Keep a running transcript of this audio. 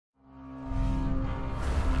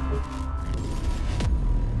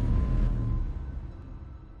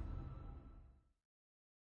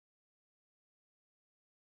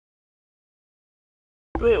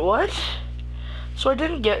Wait, what? So I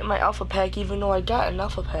didn't get my alpha pack even though I got an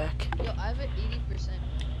alpha pack. Yo, I have an 80%.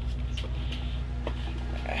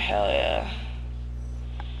 Hell yeah.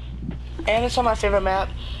 And it's on my favorite map.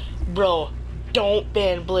 Bro, don't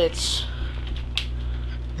ban Blitz.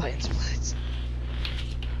 Blitz.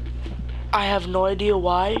 I have no idea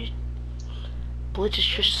why. Blitz is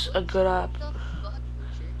just a good app.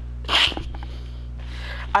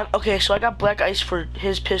 Okay, so I got Black Ice for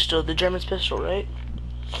his pistol, the German's pistol, right?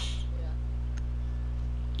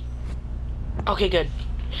 Yeah. Okay, good.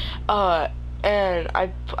 And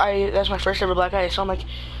I that's my first ever Black Ice. So I'm like,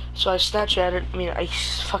 so I Snapchat it. I mean, I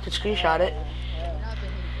fucking screenshot it.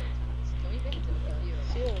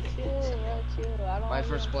 Chill. My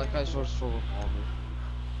first Black Ice was for revolver.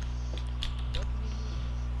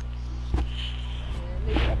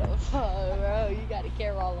 Bro, you gotta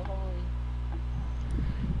care all the homies.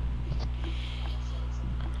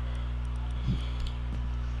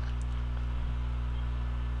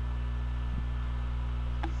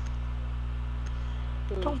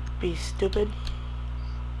 Don't be stupid.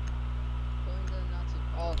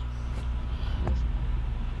 Oh.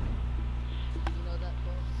 You know that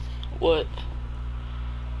quote? What?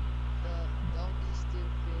 Don't be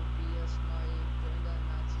stupid, be a smarty, join the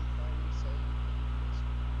Nazi party so you can be a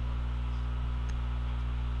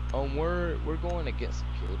smarty. We're going against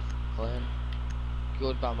Guild Clan.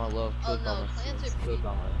 Guild by my love, Oh Guild by no, my clans friends, are pretty Guild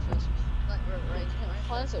by my trust me. Right,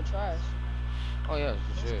 clans are trash. Oh yeah,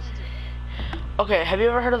 for sure. Okay, have you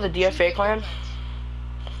ever heard of the DFA clan?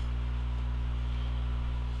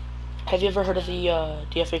 Have you ever heard of the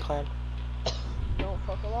DFA clan? Don't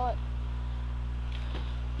fuck a lot.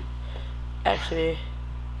 Actually,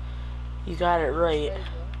 you got it right.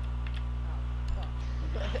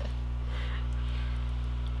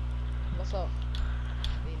 What's up?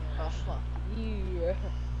 Oh fuck you. You know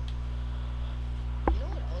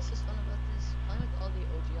what else is fun about this? Playing with all the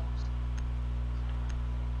OG ops.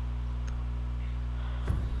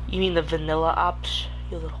 You mean the vanilla ops?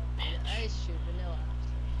 You little bitch. That is true, vanilla ops.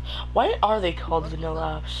 Why are they called vanilla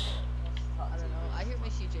ops? I don't know. I hear my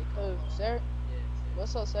CJ call. Oh, sir?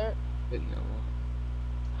 What's up, sir? Vanilla.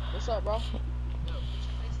 What's up, bro?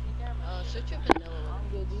 Search your vanilla. I'm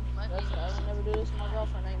good, dude. I would never do this to my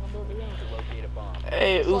girlfriend. I ain't gonna do it again.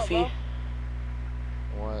 Hey, What's Oofy. up,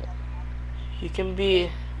 What? You can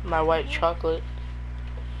be my white chocolate.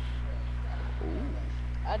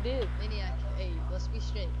 Ooh. I did. Maniac. Hey, let's be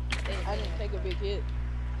straight. Hey, I didn't take a big hit.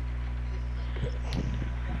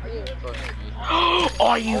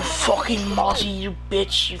 Oh, you fucking Mozzie, you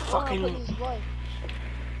bitch, you fucking...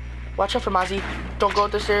 Watch out for Mozzie. Don't go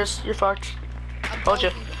up the stairs, you're fucked. Told you.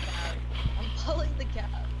 I'm pulling the cap.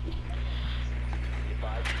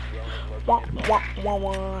 Wah, wah, wah,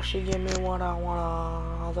 wah. She give me what I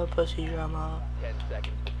want, all the pussy drama. 10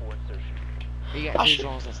 seconds before insertion. You got two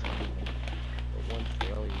drones, that's not good. One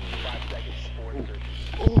failure. 5 seconds before insertion.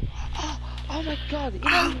 Oh my god.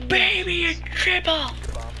 Oh, baby, a triple! Bomb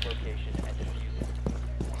location and defuse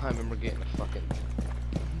it. I remember getting a fucking...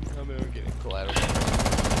 I remember getting collateral.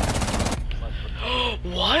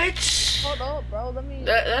 What? Hold up, bro. Let me.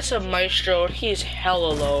 That's a maestro. He's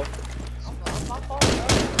hella low. My fault,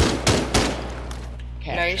 bro.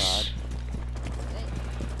 Nice.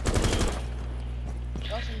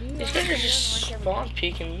 These guys are just spawn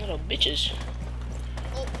peeking little bitches.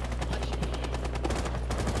 Oh,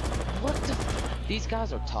 What the f- These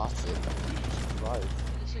guys are toxic. Right.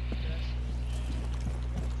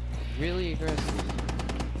 Really aggressive.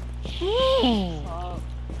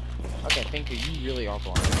 Okay, Thinker, you really are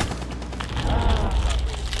blind.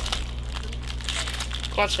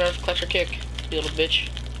 Come on, sir. Clutch your kick, you little bitch.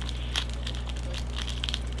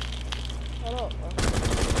 hold up, bro.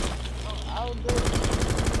 Oh, I'll do it.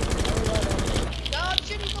 No, I'm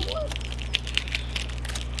shooting the wood.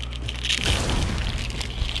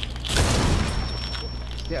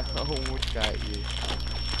 Yeah, oh, which guy you?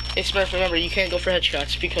 Hey, Smurf, remember, you can't go for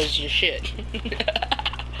headshots because you're shit.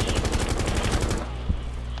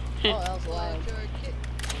 Oh, that was loud.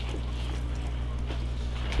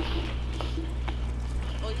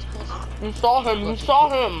 Oh, he's close. You saw him, you saw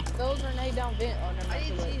him! Throw a grenade down vent. Oh, never mind. I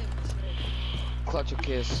didn't see him. Clutch a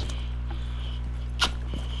kiss.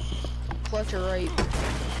 Clutch or rape.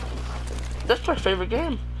 That's my favorite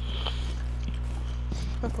game.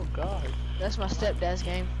 Oh god. That's my stepdad's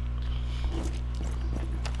game.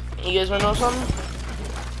 You guys wanna know something?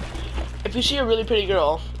 If you see a really pretty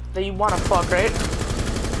girl that you wanna fuck, right?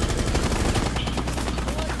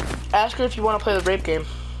 Ask her if you wanna play the rape game.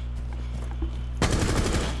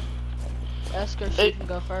 Ask her if she can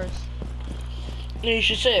go first. No, you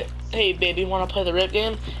should say it. hey baby, wanna play the rip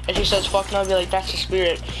game? And she says, fuck no, I'd be like, that's the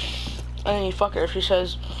spirit. And then you fuck her. If she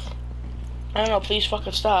says, I don't know, please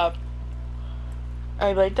fucking stop.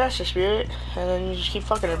 I'd be like, that's the spirit. And then you just keep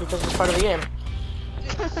fucking her because it's part of the game.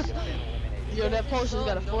 Yo, that poster's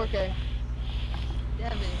got a 4K.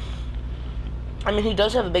 Damn it. I mean, he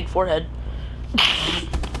does have a big forehead.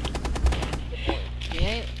 He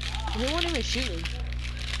ain't. He won't even shoot me.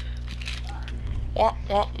 Baby,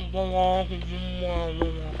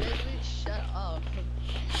 shut up.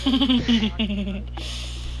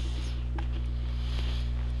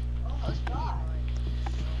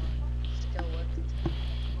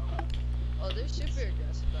 Oh, they're super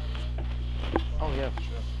aggressive, by the way. Oh yeah.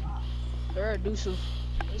 They're elusive.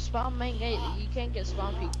 They spawn main gate. You can't get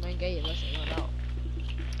spawn peek main gate unless they run out.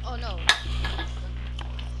 Oh no.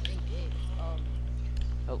 Main gate. Oh.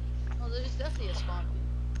 No, there's definitely a spawn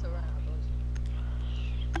peek to run out, boys.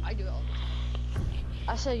 I do it all the time.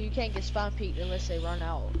 I said you can't get spawn peeked unless they run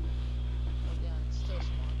out. Oh yeah, it's still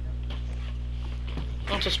spawn.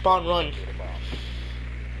 It's a spawn run.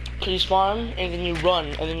 So you spawn, and then you run,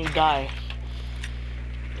 and then you die.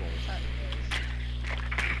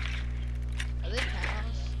 Are they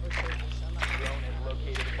cows or circles? I'm not sure. Drone has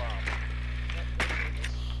located a bomb.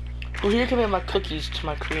 Well, here can be my cookies to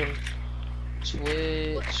my cream.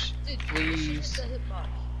 Twitch, please.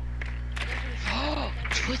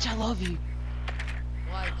 Twitch, I love you.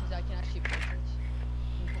 Why? Because I can actually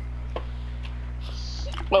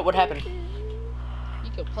play What happened?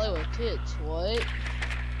 You can play with kids. What?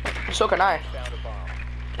 So can I. Found a bomb.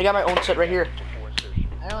 I got my own set right here. Before insertion.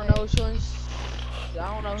 I don't know which ones. I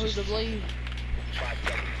don't know who to believe. 5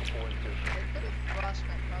 seconds before insertion. They put a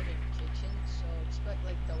frostbite probably in the kitchen, so expect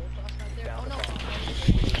like double frostbite there. Oh no!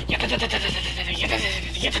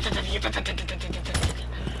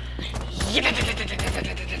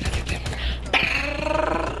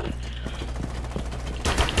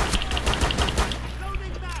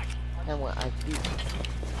 And what I do.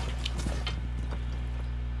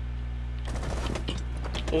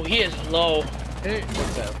 Oh, he is low.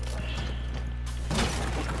 What's up?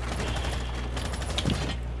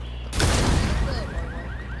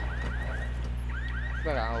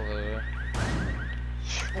 Get out of there.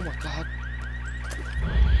 Oh my god.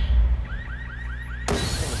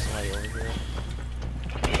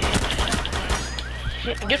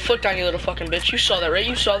 Get foot down, you little fucking bitch. You saw that, right?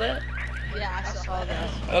 You saw that? Yeah, I saw that.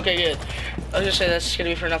 Okay, good. I was gonna say that's gonna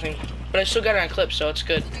be for nothing. But I still got it on clip, so it's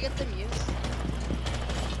good. Did you get the mute?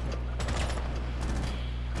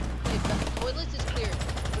 Wait, the toilet is clear,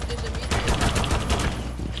 but there's a mute.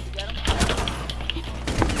 You got him?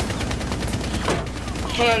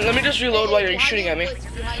 Hold on, let me just reload while you're shooting at me. Four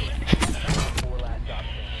last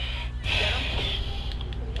option.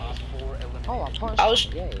 Top 4 eliminated. Oh, I punched I was-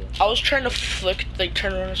 him. Yeah, yeah. I was trying to flick, like,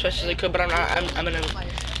 turn around as fast as I could, but I'm not. I'm in a. Oh,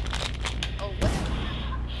 what?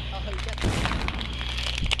 Oh, you got the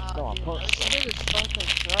No, I punched him. his fucking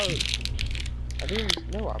throat. I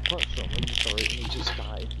didn't know I punched him and he just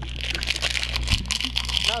died.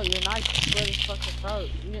 No, your knife split his fucking throat.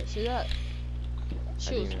 You didn't see that?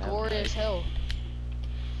 She was didn't have gory a as hell.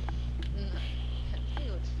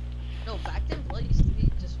 No, back then blood used to be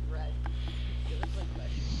just red. It was like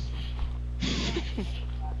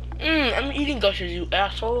red. I'm eating gushers, you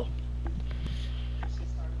asshole. It's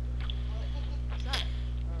not.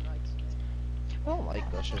 I don't know. I don't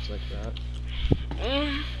like gushers like that.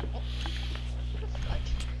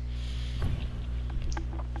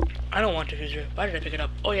 I don't want to use it. Why did I pick it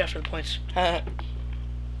up? Oh yeah, for the points. Faggot.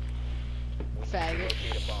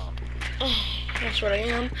 Locate a bomb. That's what I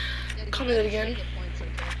am. Yeah, Call me that again. you get points,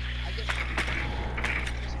 okay? I get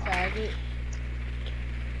just faggot.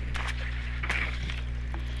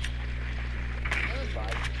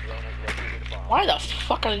 Advise the drone has located a bomb. Why the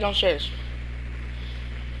fuck are they downstairs?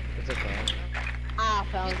 It's okay. I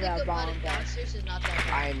found that bomb downstairs is not that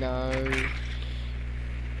bad. I know.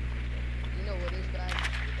 You know what is bad?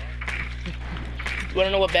 You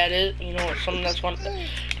wanna know what bad is? You know what something that's one. You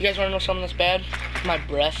guys wanna know something that's bad? My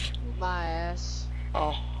breath. My ass.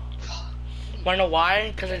 Oh. Wanna know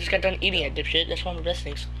why? Because I just got done eating it, dipshit. That's why my breath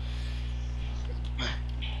stinks.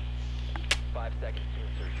 5 seconds to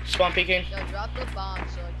insertion. Spawn peeking. Yo, drop the bomb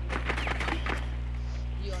so I can.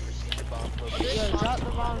 You understand? The bomb Yo, located. drop the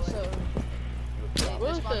bomb so.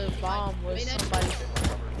 What if the bomb was somebody?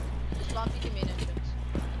 Just bomb peeking main entrance.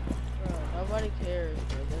 Bro, nobody cares,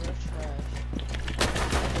 bro. They're trash.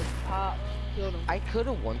 Just pop, killed him. I could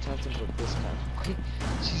have one-tapped him with this guy.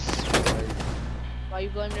 Jesus Christ. Why you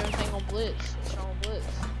blaming everything on Blitz? What's wrong with Blitz?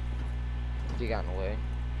 He got in the way.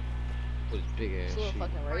 With his big ass It's a little shit.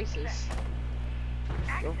 fucking racist.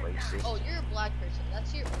 You're racist. Oh, you're a black person.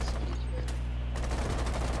 That's your excuse,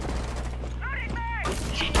 really.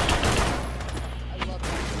 I love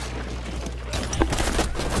it.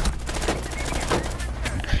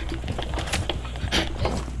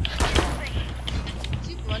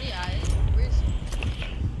 Keep running at it. Where is he?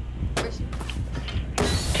 Where is he?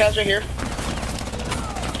 Kaz right here.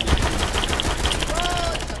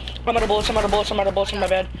 I'm out of bullets, I'm out of bullets, I'm out of bullets, my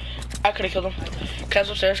bad. I could've killed him. Kaz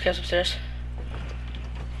upstairs, Kaz upstairs.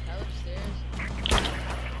 Tab upstairs.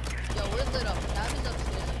 Yo, we're lit up. Tab is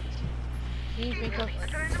upstairs. Can you pick up?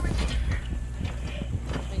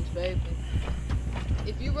 Thanks, babe.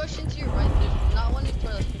 If you rush into your right, there's not one in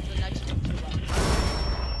toilets, but the next one to your left.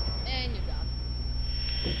 And you're down.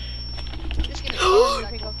 I'm just gonna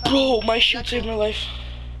pick up. Bro, my shoot saved my life.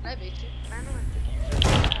 Can I bait you?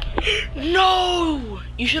 No!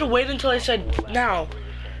 You should have waited until I said now.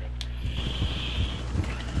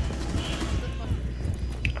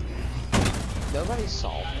 Nobody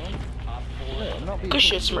saw him. Yeah, I'm not being Good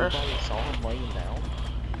shit, Smurf. Nobody saw him laying down.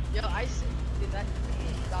 Yo, I said that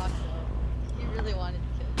God, no. He really wanted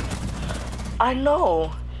to kill you. I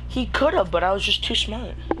know. He could have, but I was just too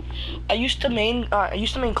smart. I used to main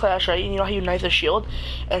Clash, right? You know how you knife the shield,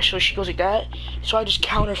 and so she goes like that. So I just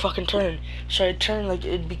counter fucking turn. So I'd turn like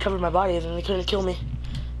it'd be covering my body, and then they couldn't kill me.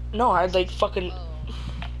 No, I'd like fucking. Oh.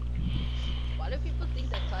 Why do people think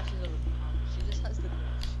that Clash is over? She just has the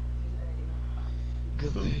glitch.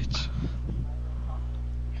 Good bitch.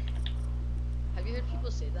 Have you heard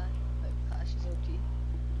people say that? Like Clash is OP?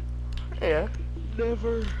 Yeah.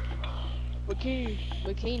 Never.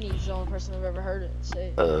 Bikini's the only person I've ever heard it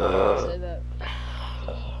say that.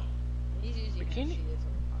 He's using Bikini?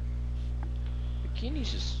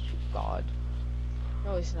 Bikini's just God.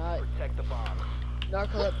 No, he's not. Protect the bomb.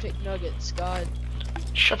 Narcoleptic nuggets, God.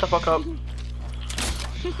 Shut the fuck up.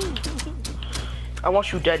 I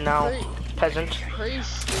want you dead now, peasant.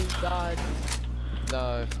 Priest is God.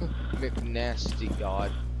 No, McNasty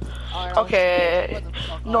God. Alright, Okay.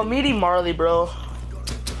 No, Meaty Marley, bro.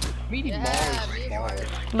 Meaty Yeah, Marley's me and God. Marley.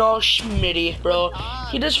 No, Schmitty, bro.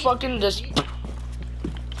 He just fucking just. No.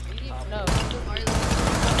 No. Marley.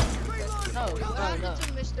 No, What no, happened no.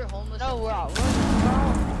 to Mr. Homeless? No,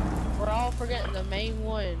 we're all forgetting the main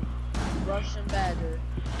one. Russian Badger.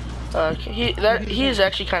 He is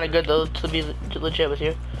actually kind of good though, to be legit with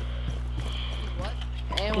you. What?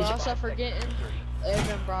 And we're also forgetting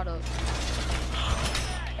Evan brought up.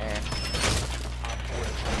 And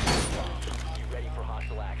Be ready for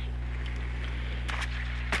hostile action.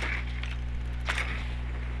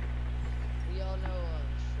 We all know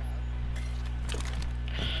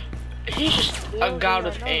Shroud. He's just a god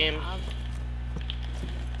with aim.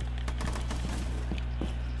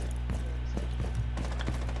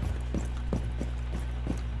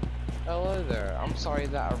 hello there. I'm sorry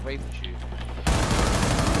that I raped you.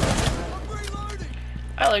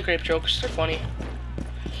 I like rape jokes. They're funny.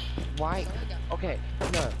 Why? Okay,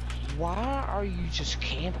 no. Why are you just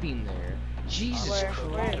camping there? Jesus Where?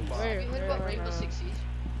 Christ. Have you heard about Rainbow Six Siege?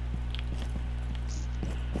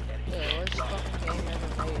 Yeah, worst fucking game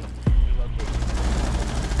ever made.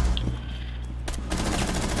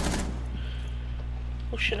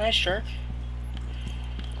 Oh shit, nice shirt.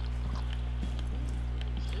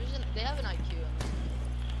 They have an IQ.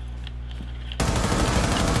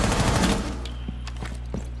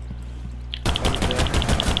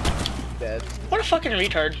 Dead. What a fucking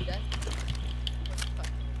retard. Dead?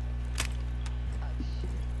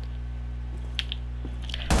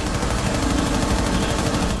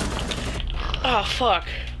 Oh fuck.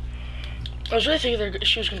 I was really thinking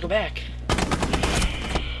she was gonna go back.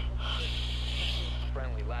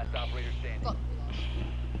 Friendly, last operator standing. Fuck, we lost.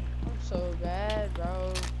 I'm so bad,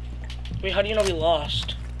 bro. Wait, how do you know we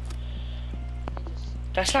lost? Let me just.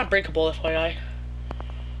 That's not breakable, FYI.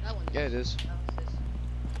 That one. Yeah, it is. That one's this.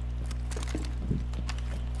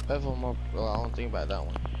 Both of them are, well, I don't think about that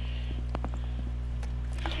one.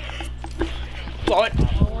 What?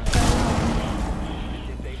 Disable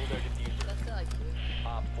their diffuser. That's the IQ.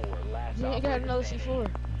 Op 4, last You ain't got operator another standing. C4.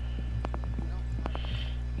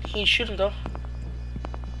 He shoot him though.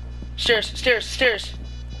 Stairs, stairs, stairs.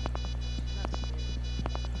 Not scary.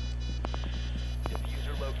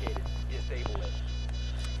 Diffuser located. Disable it.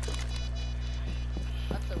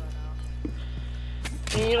 That's the run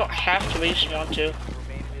out. I mean, you don't have to, but you just want to. Remain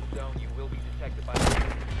in this zone. You will be detected by the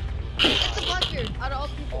It's a Blackbeard! Out of all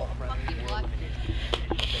people, a fucking Blackbeard.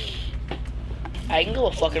 I can go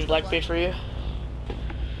with fucking Blackbeard for you.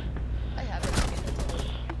 I have it. I mean, that's all.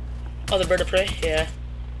 Oh, the bird of prey? Yeah.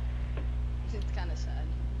 It's kinda sad.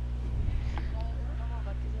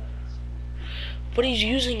 But he's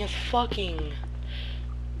using a fucking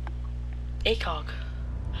ACOG.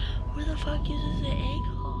 Where the fuck uses the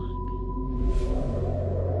ACOG?